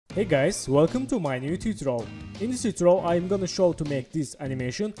Hey guys, welcome to my new tutorial. In this tutorial, I'm gonna show to make this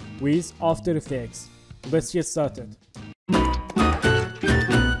animation with After Effects. Let's get started.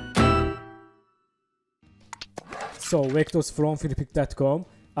 So, vectors from freepik.com.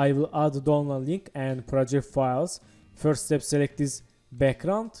 I will add the download link and project files. First step, select this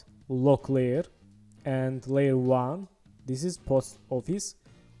background, lock layer, and layer 1. This is post office.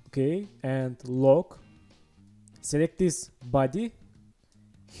 Okay, and lock. Select this body.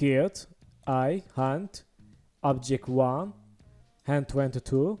 Head, eye, hand, object 1, hand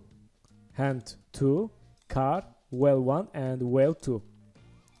 22, hand 2, car, well 1 and well 2.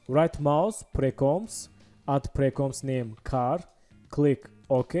 Right mouse, precoms, add precoms name car, click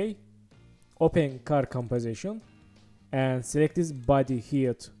OK, open car composition, and select this body,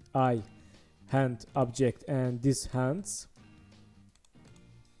 head, eye, hand, object and these hands.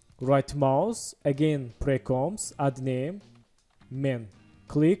 Right mouse, again precoms, add name, man.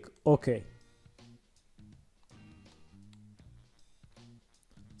 Click OK.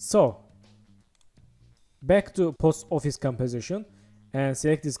 So, back to post office composition and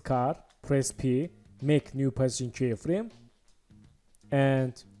select this car, press P, make new position keyframe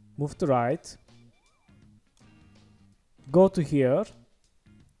and move to right. Go to here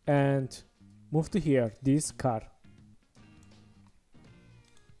and move to here, this car.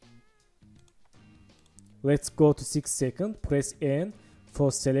 Let's go to 6 seconds, press N. For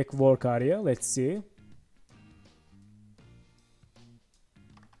select work area, let's see.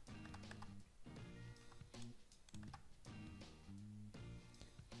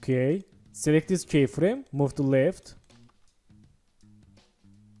 Okay, select this keyframe, move to left.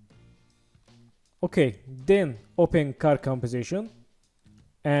 Okay, then open car composition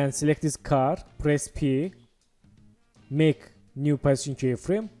and select this car, press P, make new position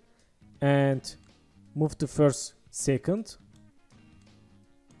keyframe and move to first second.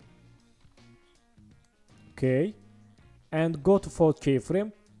 Okay, and go to fourth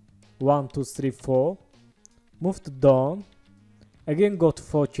keyframe, 1, 2, 3, 4, move to down, again go to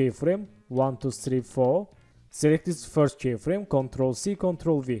fourth keyframe, 1, 2, 3, 4, select this first keyframe, Ctrl C,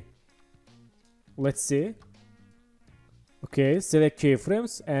 Ctrl V. Let's see. Okay, select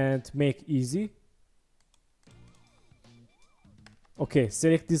keyframes and make easy. Okay,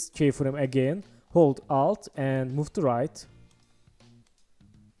 select this keyframe again, hold Alt and move to right.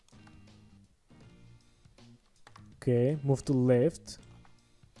 Okay, move to left.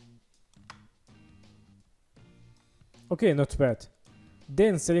 Okay, not bad.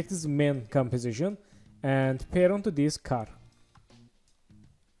 Then select this main composition and pair onto this car.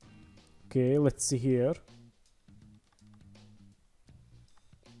 Okay, let's see here.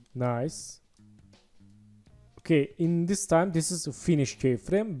 Nice. Okay, in this time, this is a finish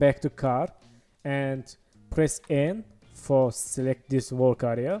keyframe. Back to car and press N for select this work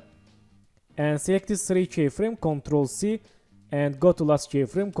area. And select this 3 keyframe, Ctrl C, and go to last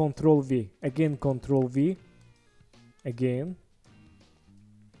keyframe, Ctrl V. Again, Ctrl V. Again.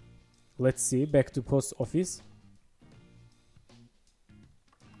 Let's see, back to post office.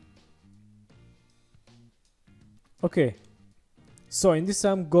 Okay. So in this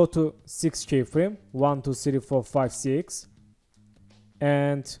time, go to 6 keyframe, 1, 2, 3, 4, 5, 6.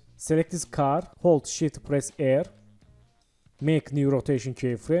 And select this car, hold Shift, press R. Make new rotation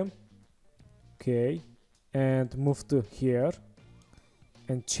keyframe. Okay, and move to here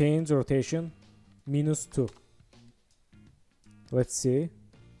and change rotation -2. Let's see.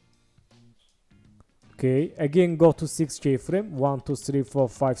 Okay, again go to 6 keyframe, 1, 2, 3, 4,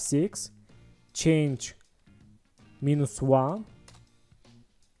 5, 6. Change -1.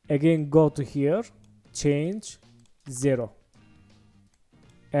 Again go to here, change 0.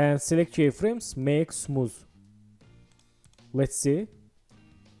 And select keyframes, make smooth. Let's see.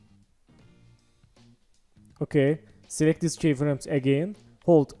 Okay, select these keyframes again,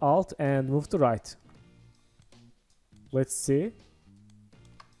 hold Alt and move to right. Let's see.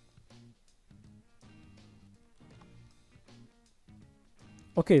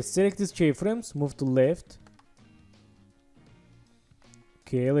 Okay, select these keyframes, move to left.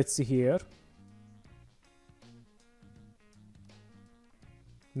 Okay, let's see here.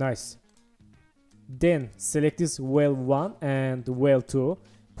 Nice. Then select this well 1 and well 2.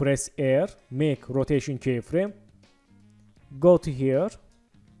 Press R, make rotation keyframe, go to here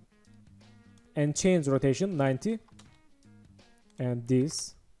and change rotation 90 and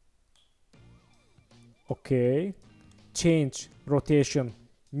this. Okay, change rotation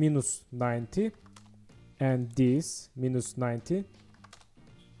 -90 and this -90.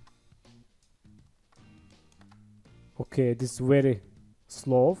 Okay, this is very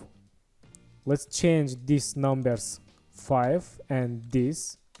slow. Let's change these numbers 5 and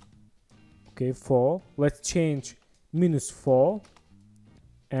this Okay, 4. Let's change -4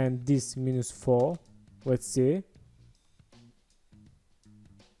 and this -4. Let's see.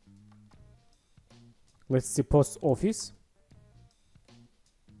 Let's see post office.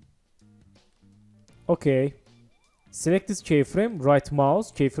 Okay. Select this keyframe, right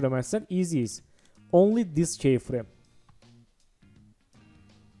mouse, keyframe asset, easy is. Only this keyframe.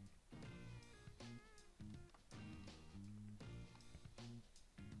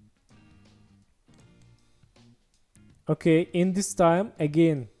 Okay, in this time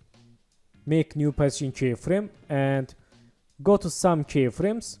again make new position keyframe and go to some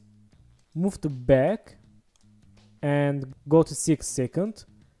keyframes, move to back and go to 6 second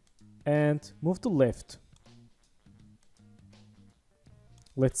and move to left.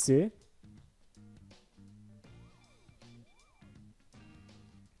 Let's see.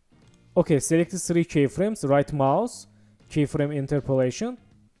 Okay, select the 3 keyframes, right mouse, keyframe interpolation,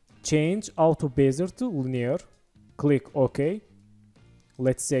 change auto bezier to linear, click OK.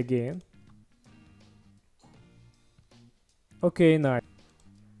 Let's see again. Okay, nice.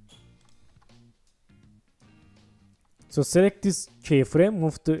 So select this keyframe,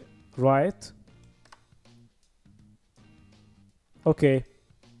 move to right. Okay.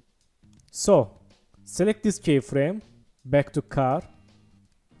 So select this keyframe, back to car,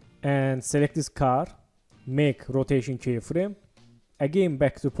 and select this car, make rotation keyframe, again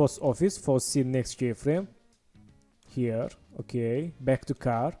back to post office for see next keyframe here. Okay, back to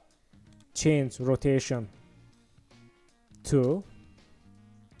car, change rotation to,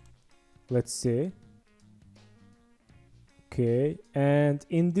 let's see. Okay, and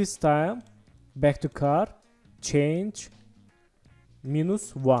in this time back to car, change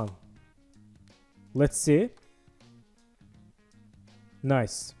 -1. Let's see.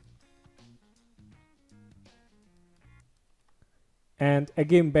 Nice. And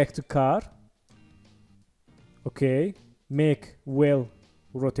again back to car. Okay, make well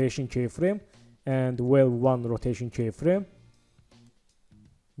rotation keyframe and well 1 rotation keyframe.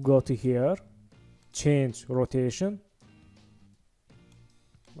 Go to here, change rotation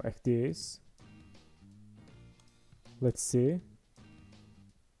like this. Let's see.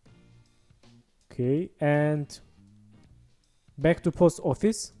 Okay, and back to post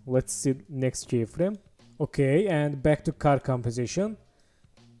office. Let's see next keyframe. Okay, and back to car composition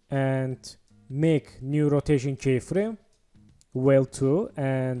and make new rotation keyframe, well 2,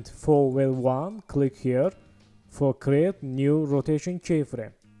 and for well 1 click here for create new rotation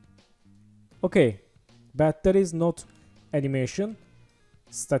keyframe. Okay, but there is not animation,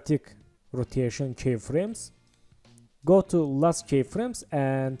 static rotation keyframes. Go to last keyframes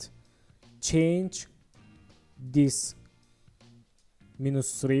and change this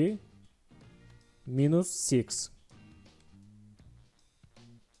 -3, -6.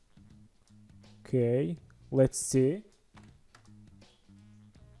 Okay, let's see.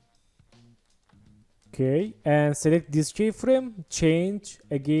 Okay, and select this keyframe, change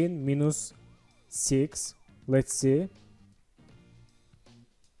again -6. Let's see.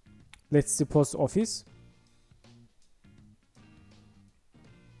 Let's see post office.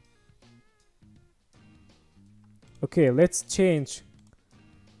 Okay, let's change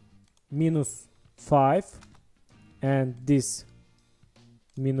 -5 and this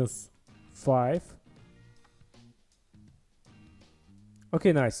 -5.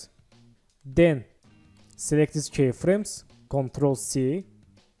 Okay, nice. Then select these keyframes, Ctrl C,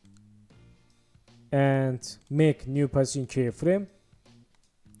 and make new position keyframe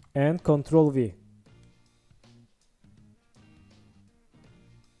and Ctrl V.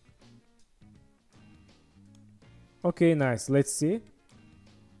 Okay, nice. Let's see.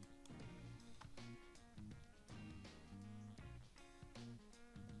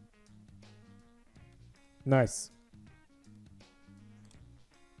 Nice.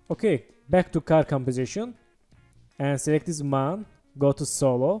 Okay, back to car composition and select this man, go to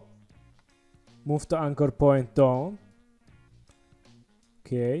solo, move to anchor point down.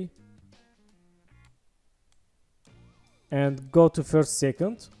 Okay, and go to first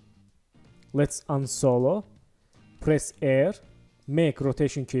second. Let's unsolo, press R, make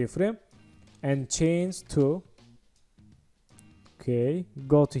rotation keyframe and change to, okay,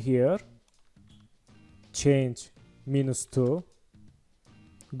 go to here, change -2,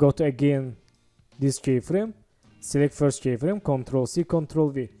 go to again this keyframe, select first keyframe, Ctrl C,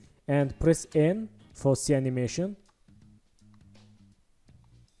 Ctrl V, and press N for C animation.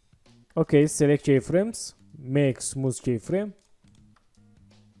 Okay, select keyframes, make smooth keyframe.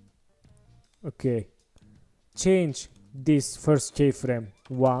 Okay, change this first keyframe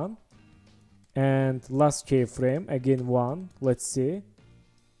 1 and last keyframe again 1. Let's see.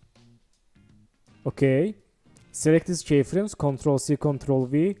 Okay. Select these keyframes, Ctrl C, Ctrl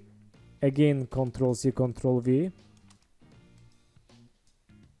V. Again, Ctrl C, Ctrl V.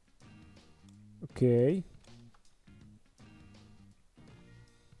 Okay.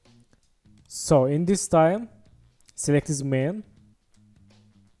 So in this time, select this main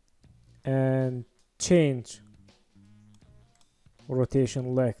and change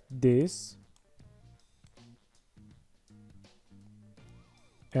rotation like this,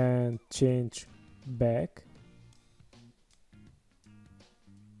 and change back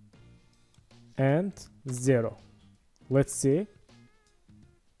and 0. Let's see.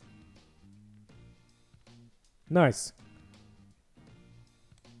 Nice.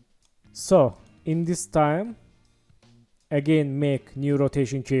 So in this time, again make new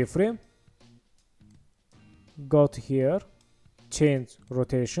rotation keyframe, go to here, change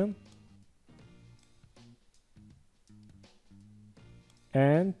rotation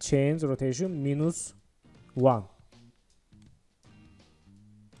and change rotation -1.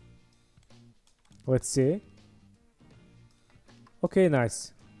 Let's see. Okay,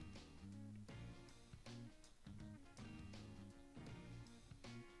 nice.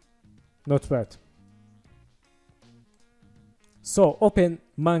 Not bad. So open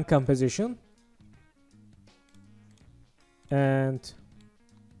man composition and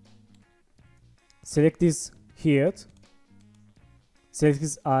select this head, select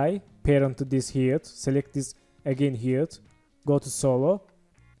this eye, parent to this head, select this again head, go to solo,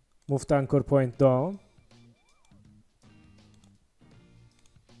 move the anchor point down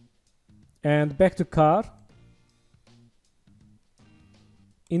and back to car.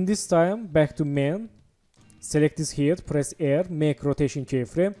 In this time, back to main, select this head, press R, make rotation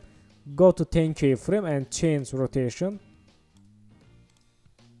keyframe, go to 10 keyframe and change rotation.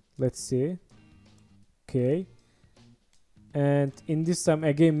 Let's see. Okay. And in this time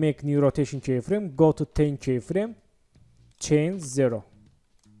again make new rotation keyframe, go to 10 keyframe, change 0.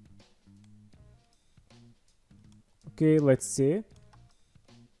 Okay, let's see.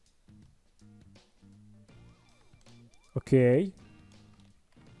 Okay.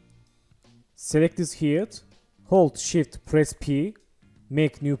 Select this head, hold shift, press P,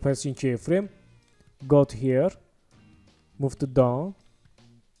 make new position keyframe, go to here, move to down,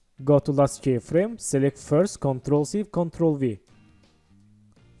 go to last keyframe, select first, Ctrl C, Ctrl V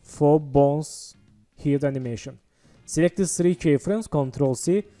for bounce head animation. Select these 3 keyframes, Ctrl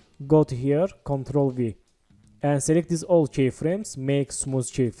C, go to here, Ctrl V and select these all keyframes, make smooth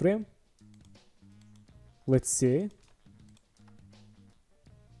keyframe. Let's see.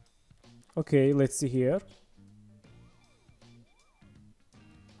 Okay, let's see here.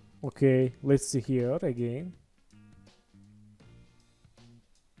 Okay, let's see here again.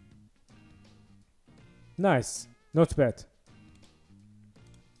 Nice, not bad.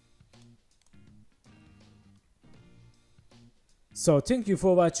 So thank you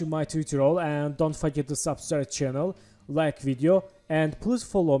for watching my tutorial and don't forget to subscribe channel, like video and please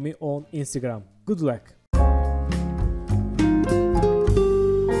follow me on Instagram. Good luck.